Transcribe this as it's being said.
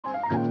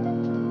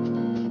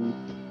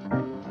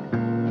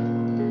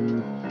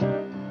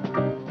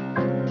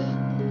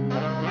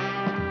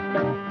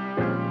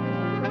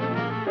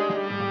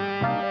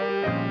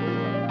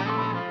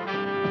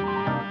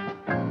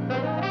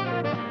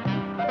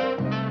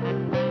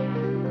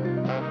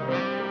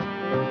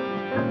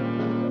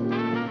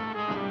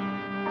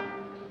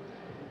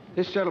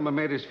This gentleman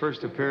made his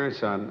first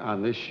appearance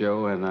on this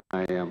show, and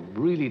I am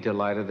really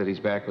delighted that he's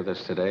back with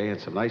us today,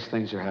 and some nice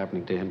things are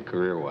happening to him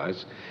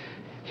career-wise.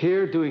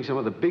 Here, doing some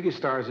of the biggest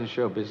stars in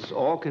show business,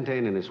 all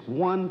contained in this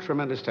one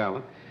tremendous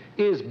talent,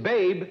 is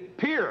Babe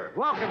Pier.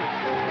 Welcome.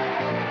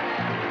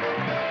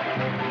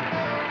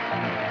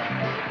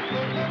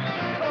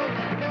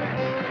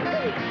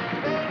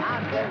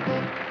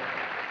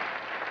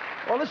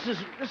 Well, this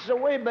is a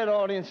way better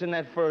audience than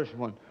that first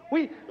one.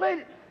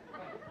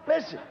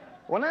 Listen,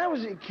 when I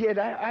was a kid,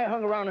 I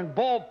hung around in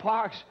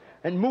ballparks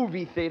and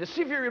movie theaters.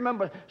 See if you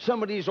remember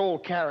some of these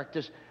old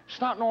characters,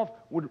 starting off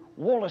with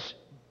Wallace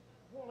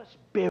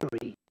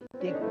Berry.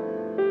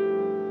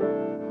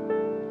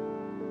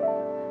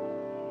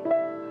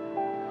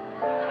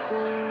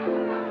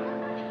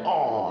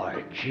 Oh,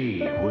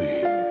 gee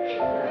whiz.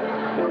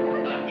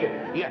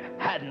 You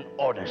hadn't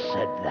oughta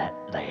said that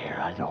there.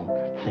 I don't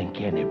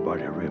think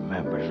anybody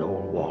remembers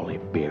old Wally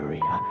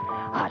Berry.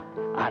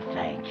 I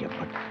thank you,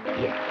 but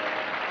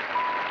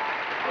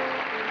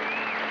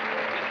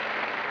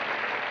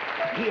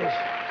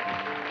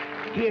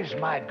here's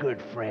my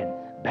good friend,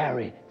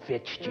 Barry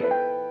Fitzgerald.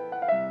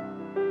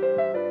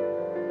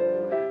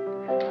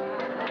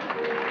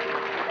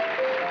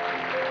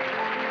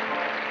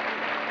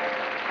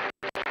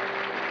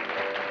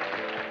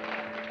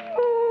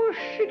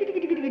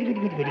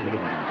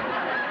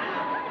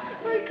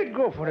 I could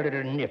go for a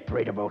little nip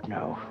right about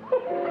now.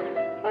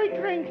 I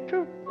drank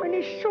too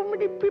so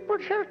many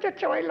people's health,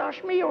 that's how I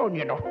lost my own,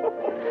 you know.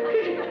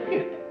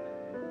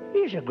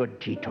 Here's a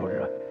good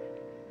teetotaler.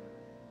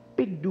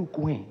 Big Duke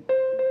Wing.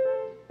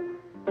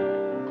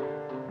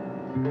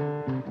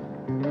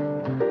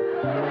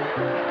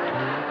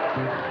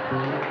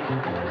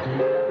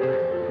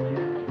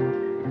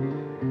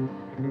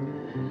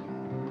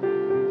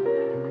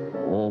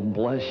 Oh,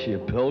 bless you,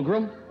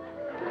 Pilgrim.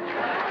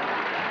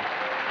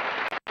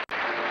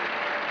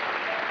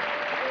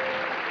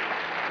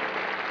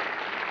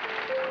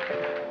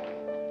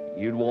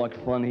 You'd walk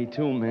funny,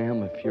 too,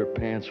 ma'am, if your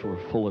pants were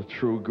full of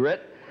true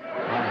grit.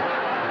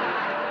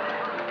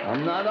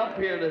 I'm not up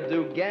here to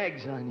do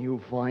gags on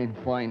you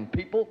fine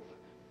people.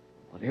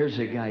 But here's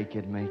a guy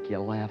could make you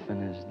laugh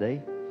in his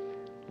day.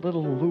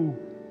 Little Lou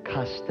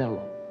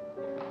Costello.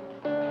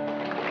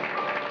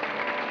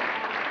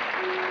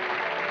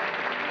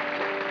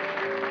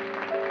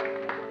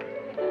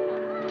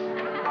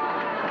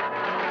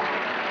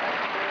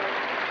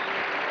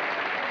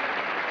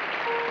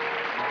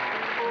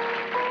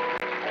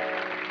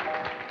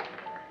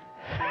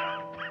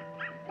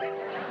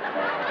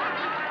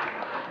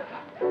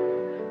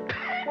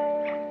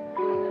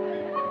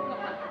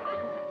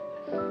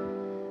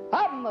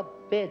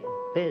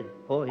 Bed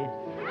for you.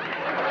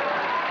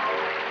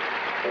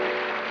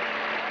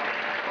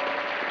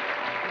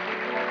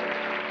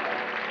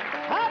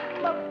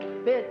 I'm a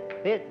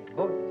bed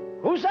boy.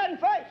 Who's on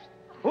first?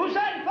 Who's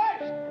on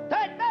first?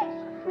 Third base.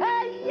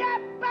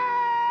 Hey-ya-ba!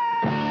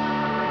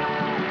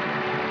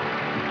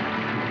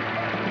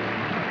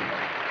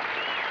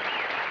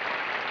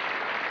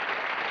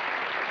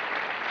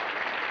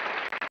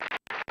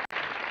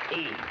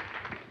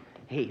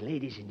 Hey,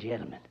 ladies and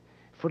gentlemen.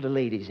 For the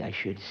ladies, I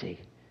should say.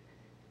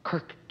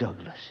 Kirk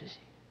Douglas, is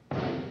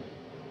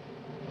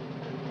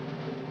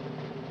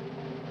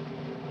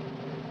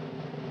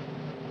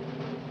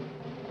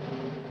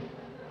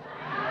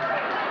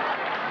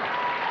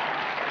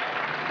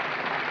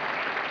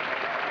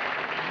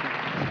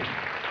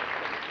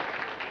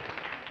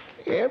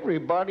he?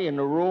 Everybody in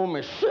the room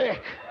is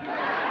sick.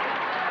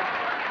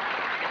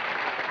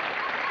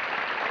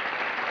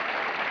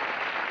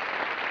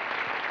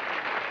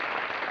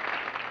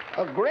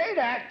 A great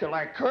actor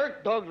like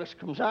Kirk Douglas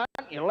comes on,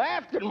 you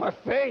laughed in my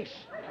face.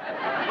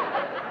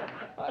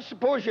 I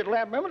suppose you'd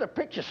laugh. Remember the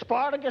picture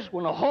Spartacus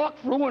when a hawk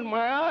flew in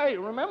my eye?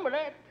 Remember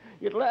that?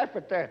 You'd laugh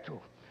at that,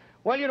 too.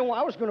 Well, you know,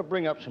 I was going to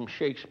bring up some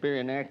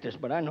Shakespearean actors,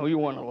 but I know you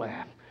want to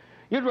laugh.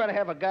 You'd rather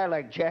have a guy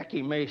like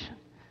Jackie Mason.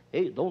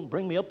 Hey, don't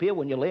bring me up here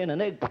when you're laying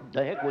an egg.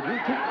 The heck with you,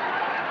 too?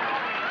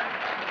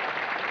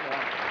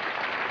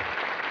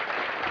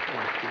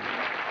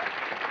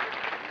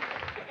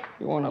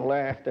 You want to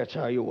laugh, that's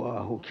how you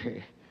are,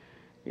 okay.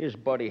 Here's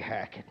Buddy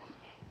Hackett.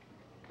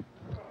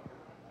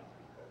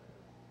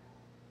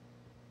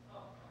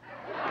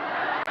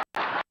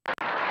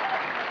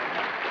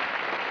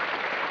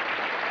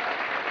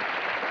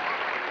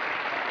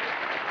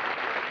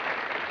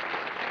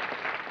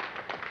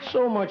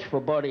 So much for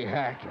Buddy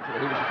Hackett,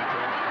 ladies and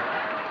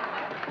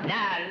gentlemen.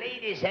 Now,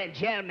 ladies and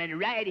gentlemen,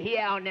 right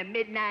here on the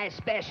Midnight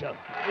Special,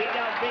 we're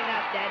gonna bring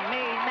up that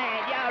main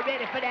man. Y'all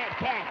ready for that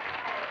cat?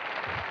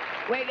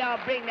 We're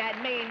gonna bring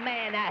that main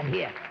man out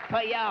here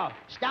for y'all.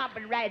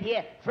 Stomping right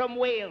here from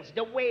Wales,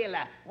 the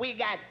Whaler. We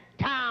got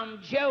Tom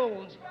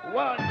Jones.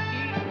 One,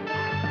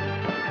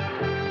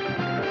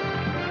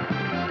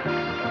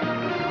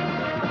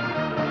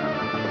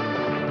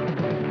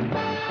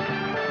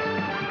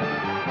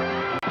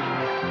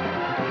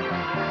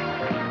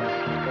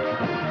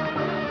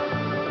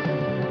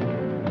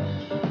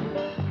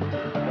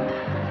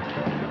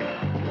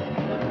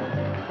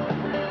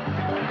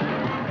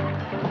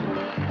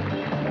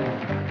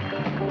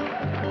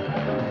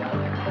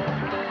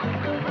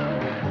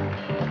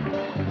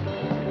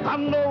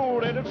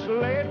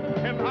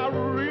 and I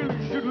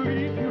really should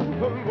leave you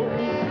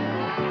alone.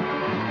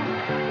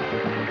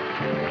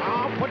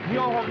 But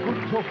you're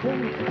good to hold,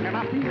 and I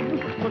feel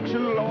such a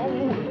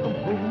long way from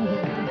home.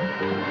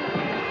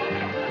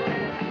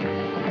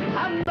 I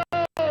know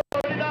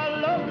that I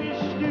love you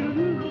still,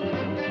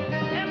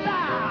 and I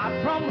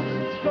promise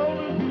it's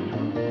gonna be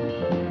true.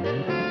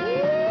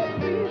 Oh,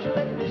 please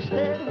let me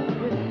stay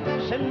with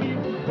you. Send me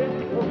back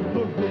from the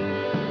road.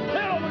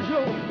 Tell me,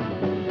 Joe.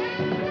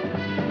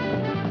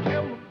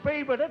 Tell me,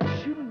 baby, that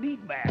you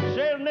need me.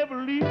 Say you'll never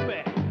leave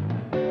me.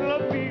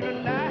 Love me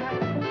tonight.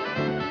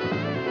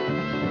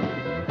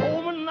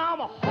 I'm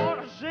a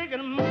heart sick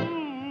and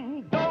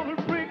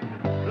don't break.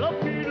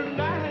 Love me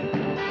tonight.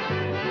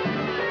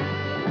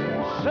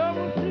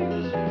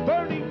 Something's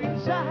burning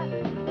inside.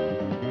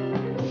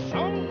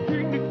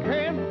 Something that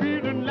can't be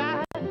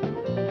denied. I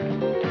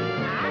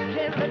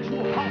can't let you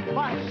off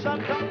my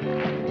sundown.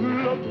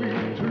 Love me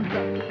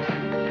tonight.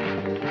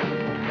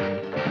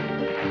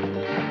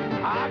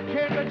 I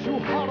can't let you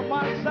out of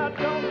my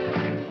sundown.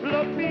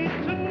 Love me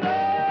tonight.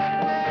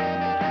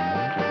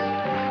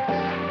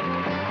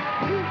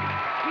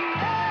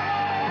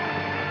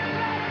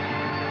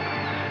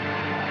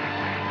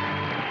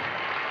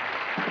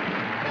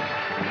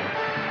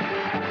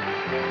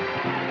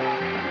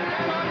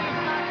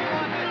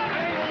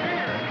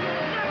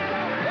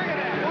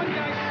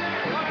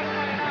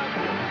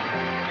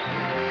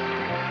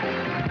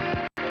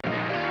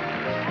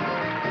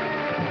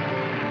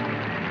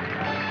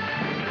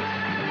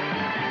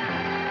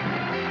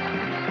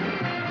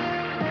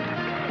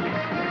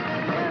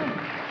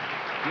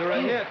 You're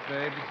a hit,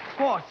 babe.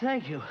 Oh,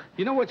 thank you.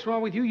 You know what's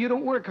wrong with you? You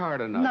don't work hard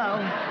enough. No.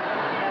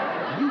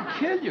 You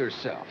kill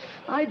yourself.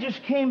 I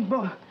just came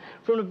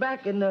from the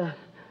back and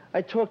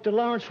I talked to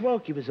Laurence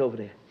Welk. He was over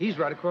there. He's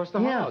right across the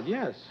hall,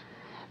 yes.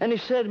 And he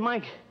said,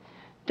 Mike,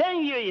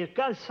 thank you. You've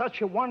got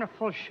such a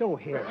wonderful show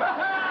here.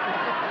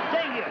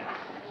 Thank you.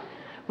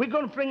 We're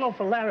going to bring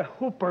over Larry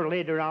Hooper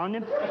later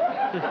on.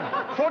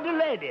 For the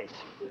ladies.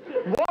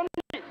 One,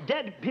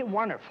 that'd be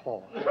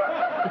wonderful.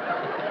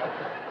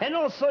 And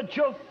also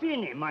Joe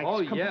Feeney, Mike. Oh,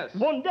 yes.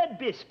 Won't that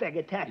be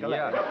spectacular?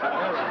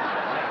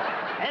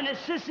 Yeah. And a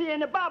sissy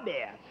and a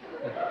bobby.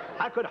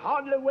 I could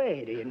hardly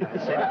wait, you know.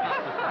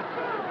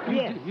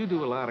 You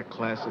do a lot of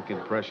classic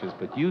impressions,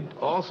 but you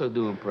also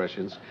do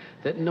impressions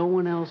that no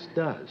one else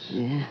does.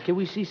 Yeah. Can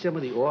we see some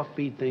of the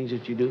offbeat things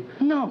that you do?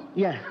 No,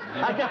 yeah.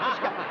 I got this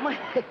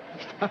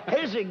guy.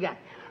 Here's a guy.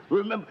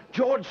 Remember,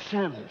 George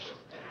Sanders.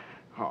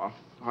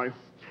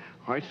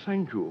 I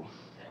thank you.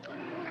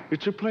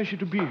 It's a pleasure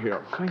to be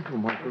here. Thank you,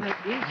 Michael.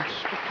 It's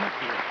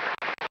spectacular.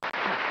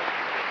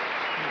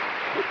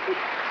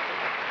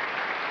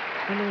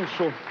 And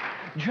also,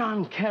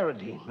 John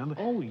Carradine, remember?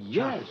 Oh,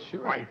 yes,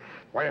 sure.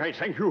 Why, I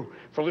thank you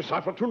for this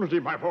opportunity,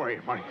 my boy.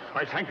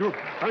 I thank you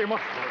very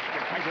much for this.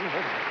 Thank you.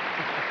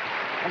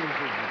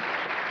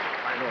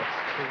 I know.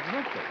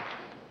 Terrific.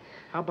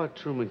 How about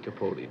Truman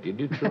Capote? Did you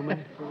do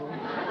Truman?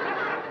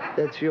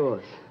 That's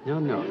yours.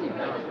 No.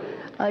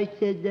 I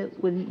said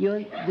that was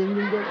yours. Didn't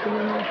you get the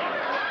one?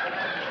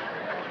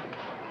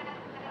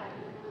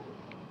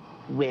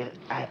 Well,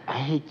 I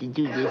hate to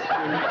do this.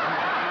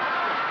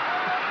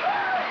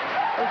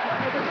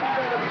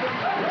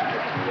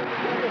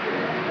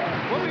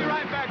 We'll be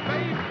right back,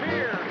 babe. Pier.